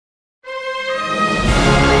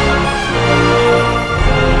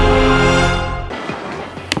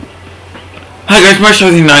Hi guys,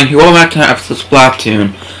 March79 here. Welcome back to an episode of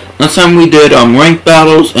Splatoon. Last time we did ranked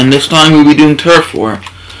battles, and this time we'll be doing turf war.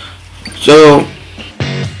 So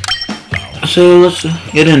let's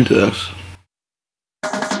get into this.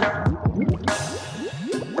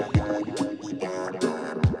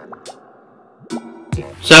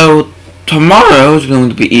 So tomorrow is going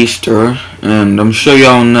to be Easter, and I'm sure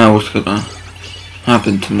y'all know what's gonna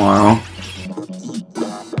happen tomorrow.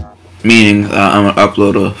 Meaning that I'm gonna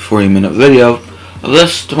upload a 40-minute video of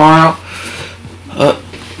this tomorrow. Yeah.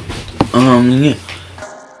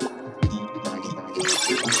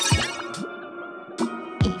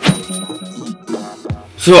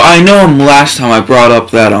 So I know last time I brought up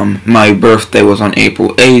that my birthday was on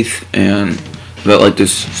April 8th, and that like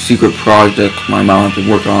this secret project my mom had to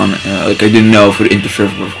work on, like I didn't know if it would interfere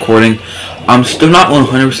with recording. I'm still not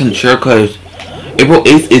 100% sure because April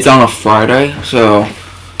 8th is on a Friday, so.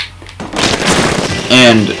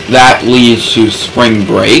 And that leads to spring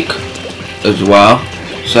break as well.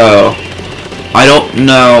 So I don't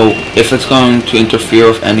know if it's going to interfere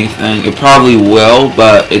with anything. It probably will,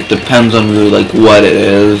 but it depends on really like what it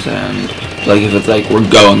is and like if it's like we're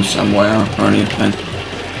going somewhere or anything.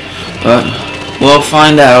 But we'll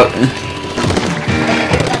find out.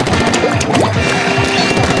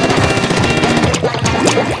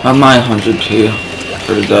 I'm my 102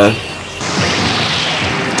 for the day.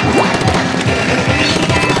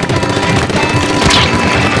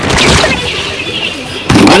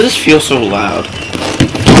 Why does this feel so loud?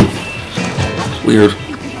 It's weird.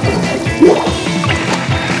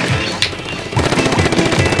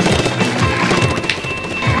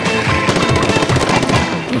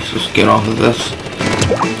 Let's just get off of this.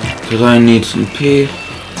 Because I need some pee.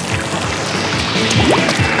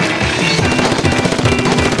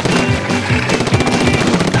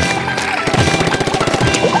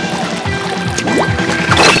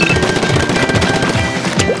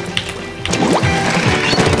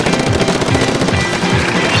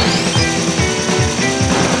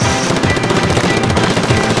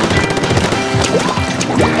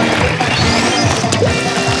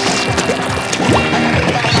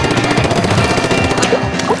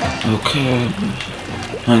 Okay,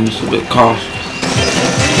 I'm just a bit cautious.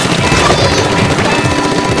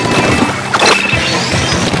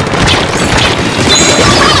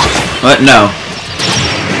 What? No.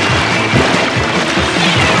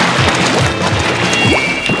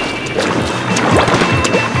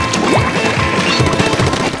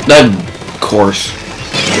 Of course.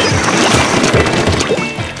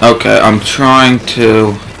 Okay, I'm trying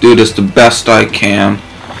to do this the best I can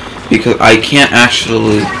because I can't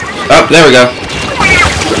actually. Oh, there we go.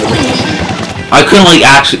 I couldn't like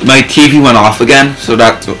actually. My TV went off again, so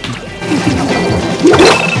that's. Of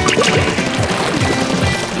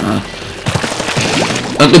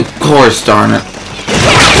course, darn it.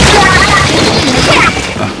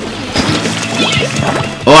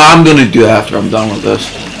 Well, I'm gonna do that after I'm done with this.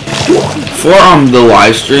 For the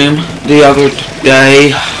live stream the other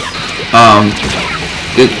day,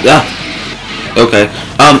 okay.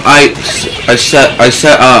 I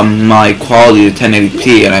set my quality to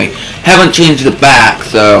 1080p, and I haven't changed it back.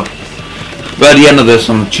 So by the end of this,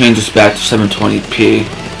 I'm gonna change this back to 720p.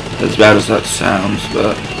 As bad as that sounds,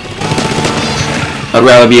 but I'd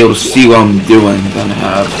rather be able to see what I'm doing than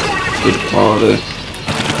have good quality.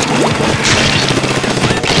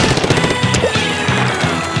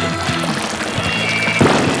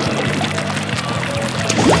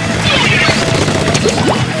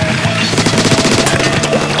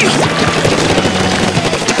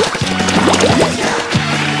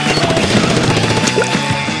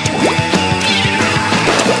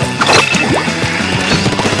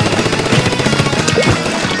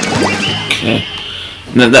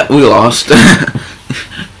 No, that we lost.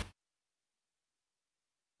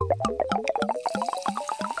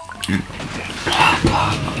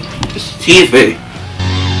 It's TV.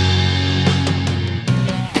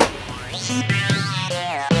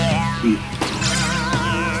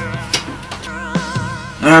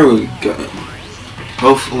 There we go.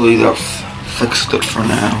 Hopefully that's fixed it for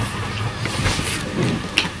now.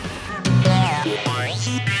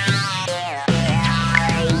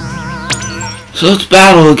 So let's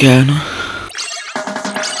battle again.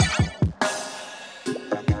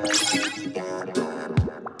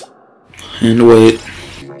 And wait.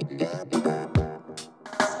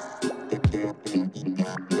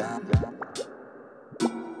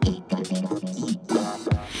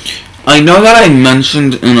 I know that I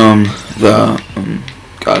mentioned in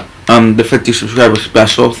the 50 subscriber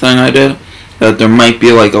special thing I did that there might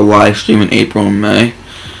be like a live stream in April and May.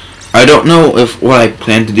 I don't know if what I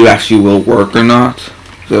plan to do actually will work or not,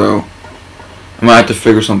 so I might have to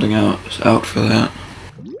figure something out for that.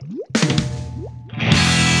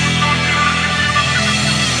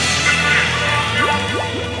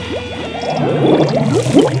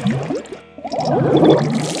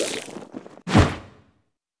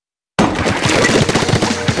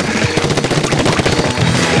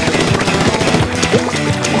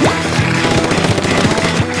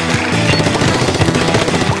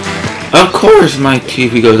 Of course my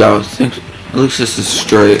TV goes out. At least this is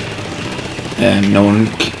straight. And no one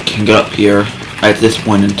can get up here at this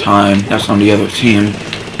point in time. That's on the other team.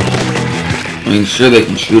 I mean, sure they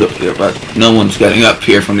can shoot up here, but no one's getting up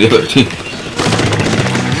here from the other team.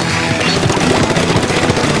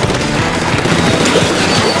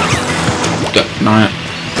 Not.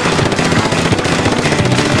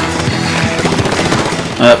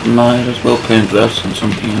 Might as well paint this on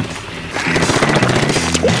some here.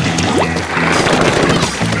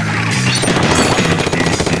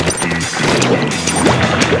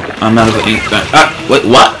 I'm out of ink. Ah, wait,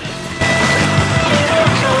 what?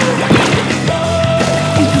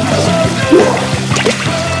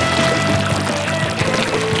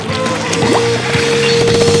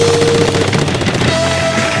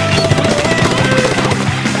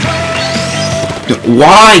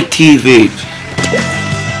 Why TV?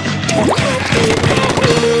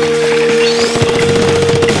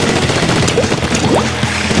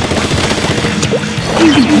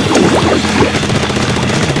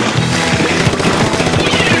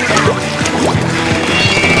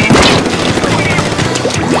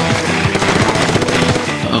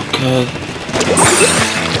 Okay.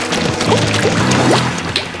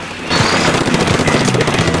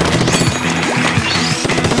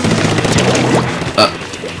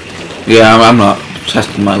 Yeah, I'm not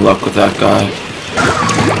testing my luck with that guy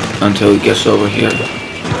until he gets over here.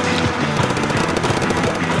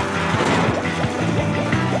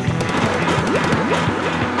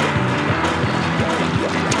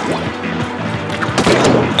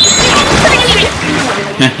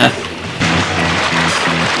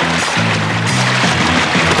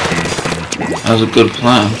 That was a good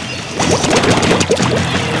plan.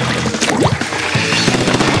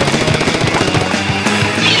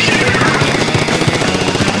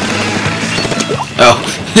 Oh,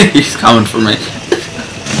 he's coming for me.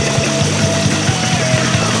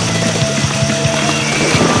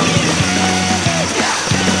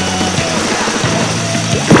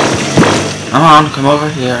 Come on, come over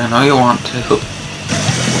here. I know you want to.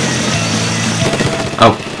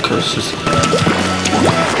 Oh, curses.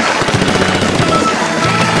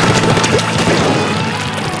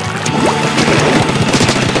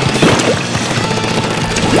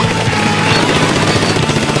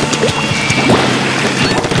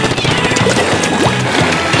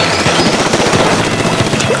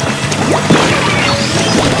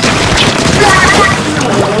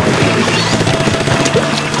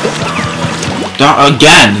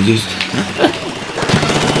 Again,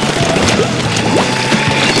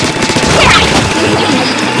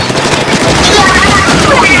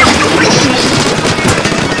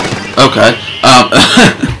 okay.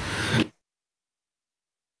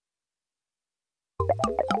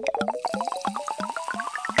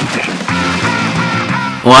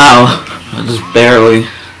 Wow, just barely.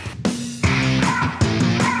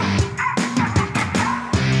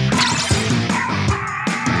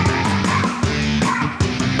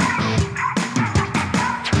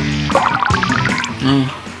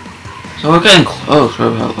 So we're getting close.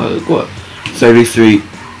 We're about, like, what, 33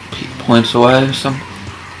 points away or something?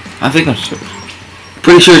 I think I'm sure.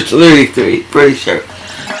 Pretty sure it's 33. Pretty sure.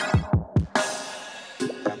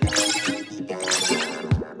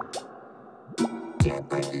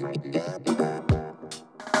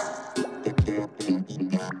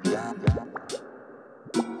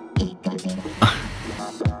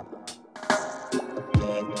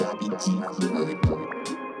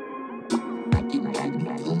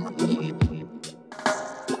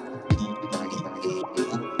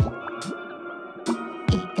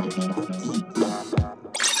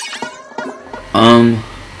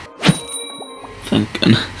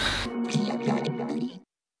 Thinking.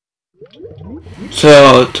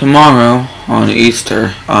 So tomorrow on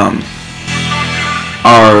Easter,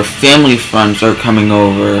 our family friends are coming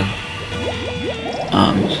over.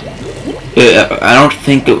 I don't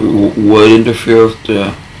think it would interfere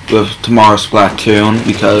with tomorrow's Splatoon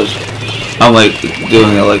because I'm like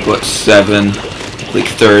doing it like what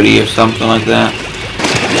 7:30 or something like that.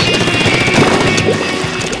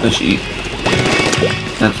 Actually,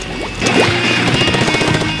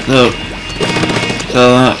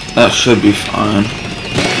 so that should be fine.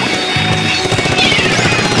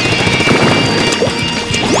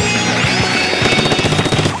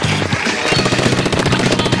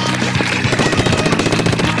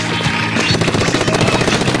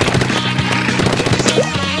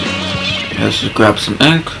 Let's just grab some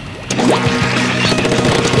ink.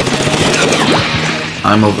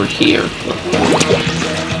 I'm over here.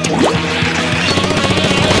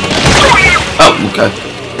 Oh, okay.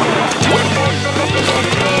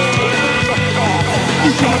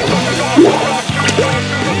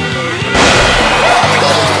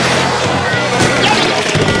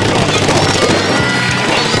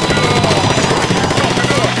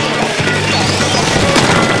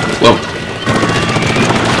 Whoa.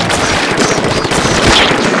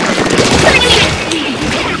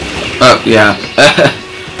 Oh, yeah.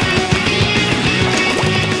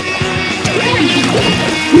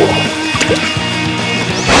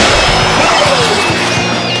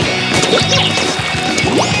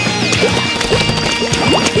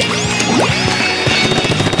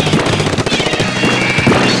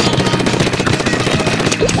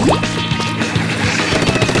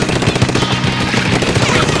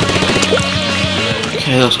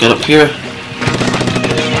 Okay, let's get up here.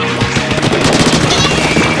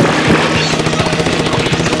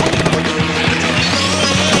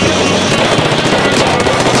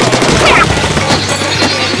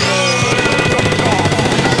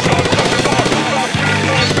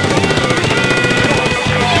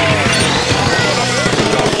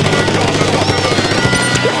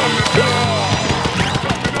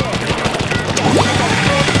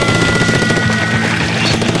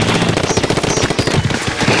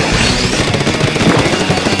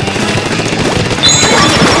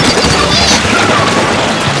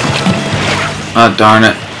 Oh, darn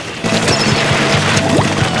it.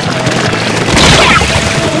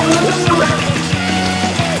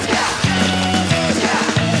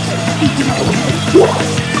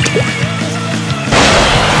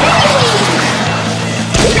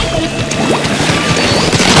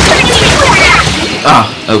 Ah,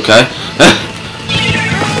 okay.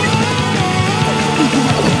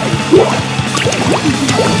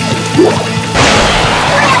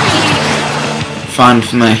 Fine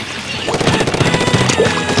for me.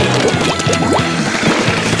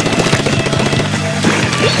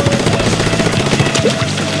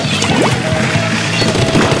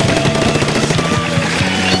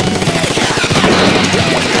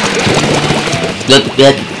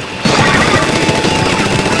 Good.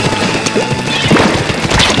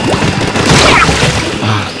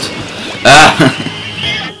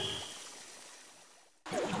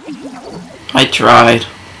 I tried.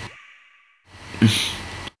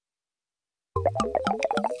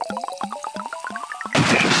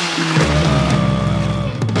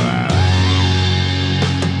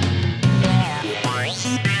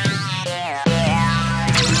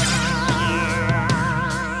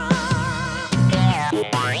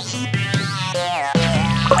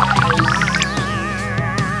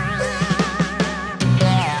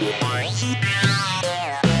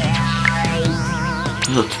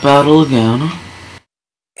 Let's battle again.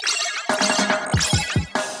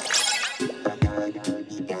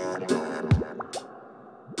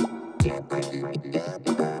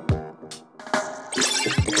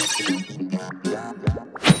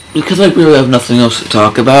 Because I really have nothing else to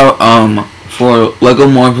talk about, for Lego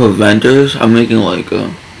Marvel Vendors, I'm making like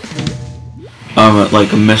a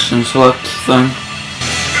mission select thing.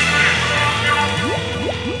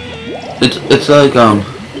 It's like,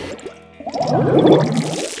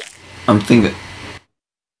 I'm thinking.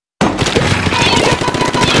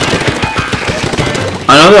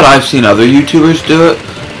 I know that I've seen other YouTubers do it.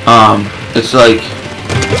 It's like,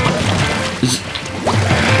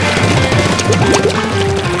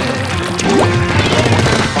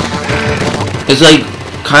 it's like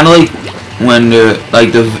kind of like when there's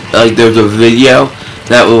a video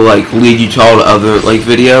that will like lead you to all the other like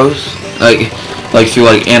videos, like through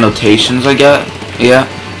like annotations, I guess. Yeah.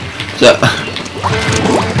 So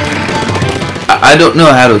I don't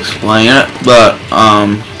know how to explain it, but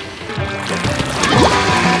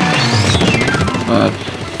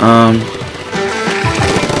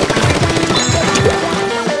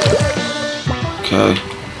okay,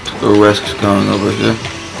 the risk's going over here.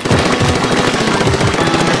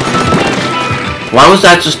 Why was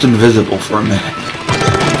that just invisible for a minute?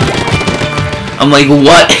 I'm like,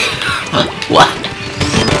 what? What?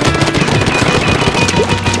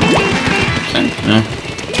 Okay, yeah.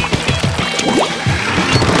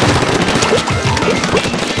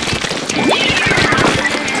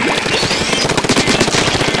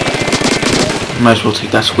 Might as well take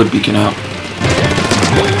that squid beacon out.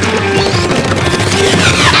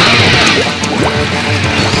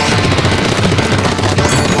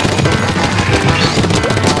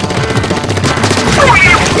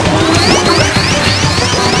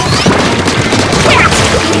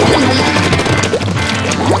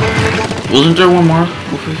 Wasn't there one more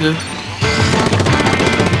over here?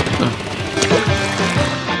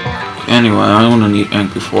 Anyway, I want to eat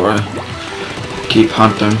ink before I keep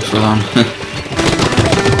hunting for them.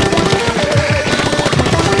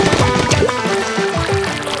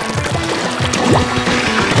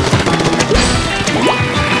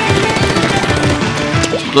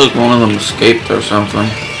 Look, one of them escaped or something.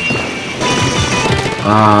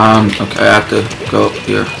 Okay, I have to go up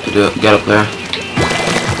here to do it. Get up there.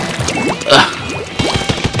 Ugh.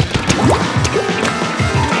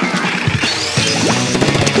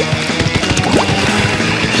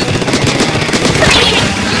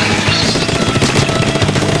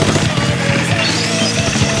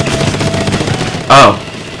 Oh.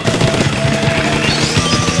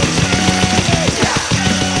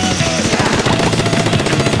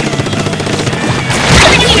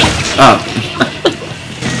 Oh.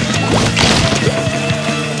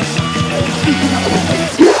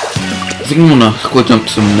 I think I'm gonna quick jump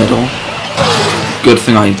to the middle. Good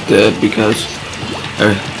thing I did because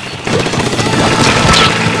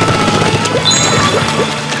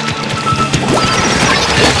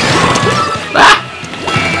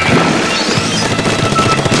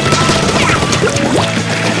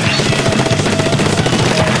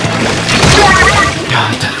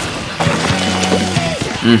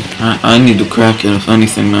I need to crack it if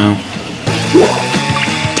anything now.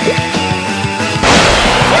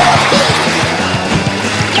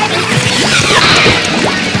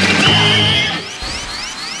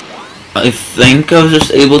 I think I was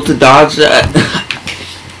just able to dodge that.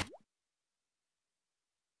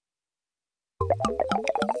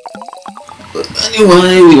 But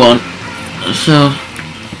anyway, we won. So,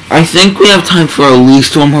 I think we have time for at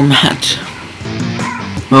least one more match.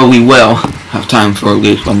 Well, we will have time for at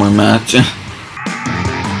least one more match.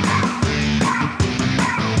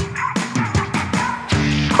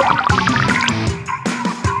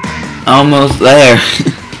 Almost there.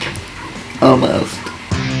 Almost.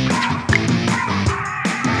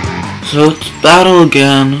 So let's battle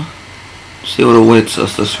again. See what awaits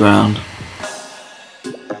us this round.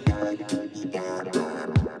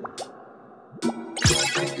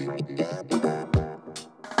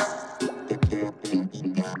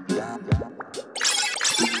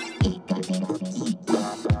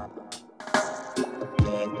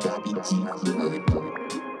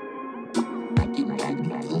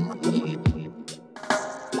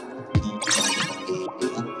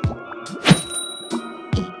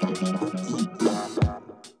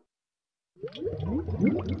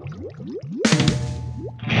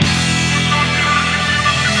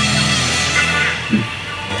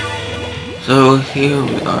 So here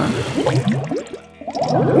we are.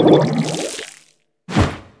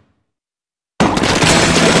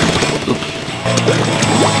 Oops.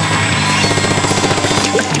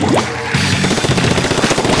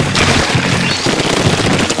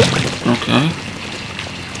 Okay.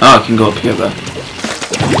 Oh, I can go up here though.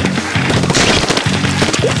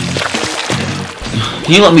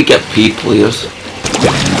 Can you let me get P, please?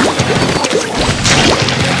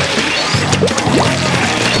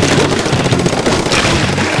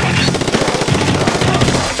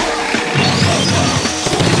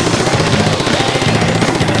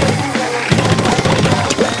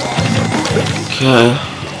 Okay.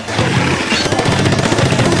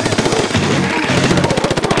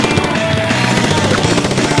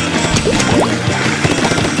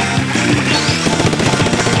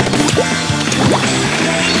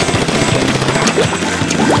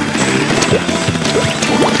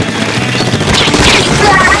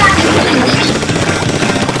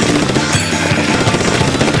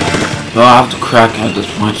 Well, I have to crack at this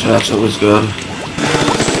point, so that's always good.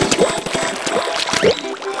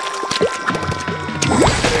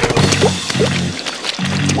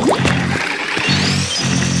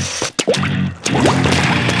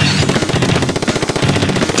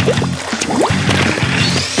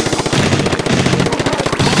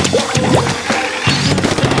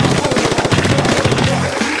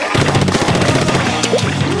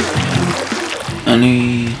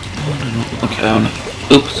 Okay,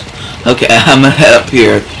 oops. Okay, I'm gonna head up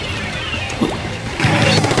here.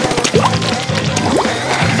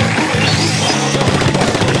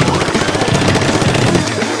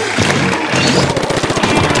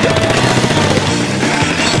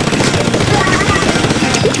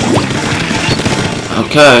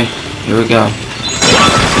 Okay, here we go.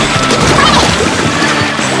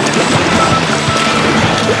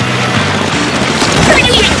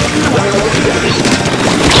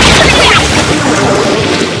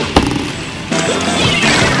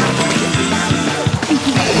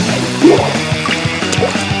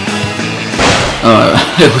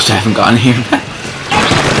 I wish I haven't gotten here.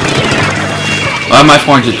 Well, my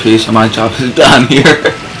 400 piece, so my job is done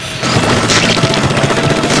here.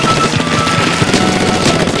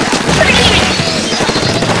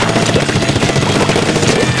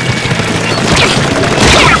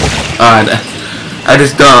 I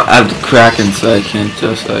just don't have the Kraken, so I can't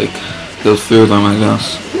just like go through them, I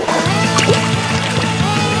guess.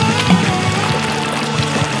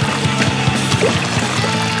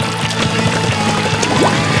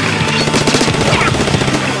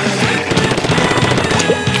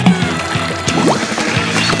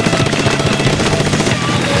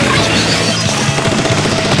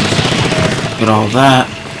 Get all that.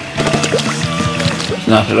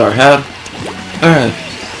 Knock at our head. Alright.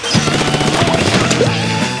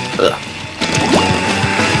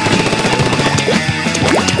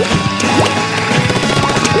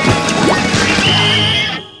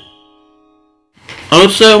 I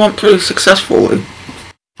would say I went pretty successfully.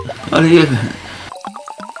 What do you think?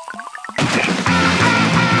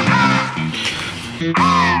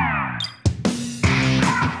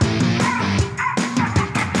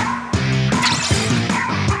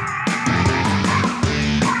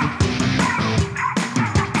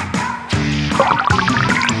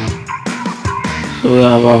 So we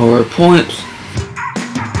have our points.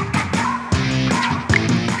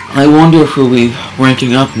 I wonder if we'll be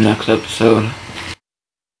ranking up next episode.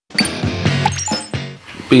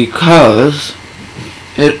 Because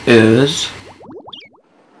it is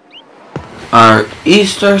our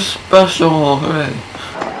Easter special. Hooray.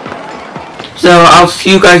 So I'll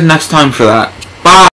see you guys next time for that. Bye!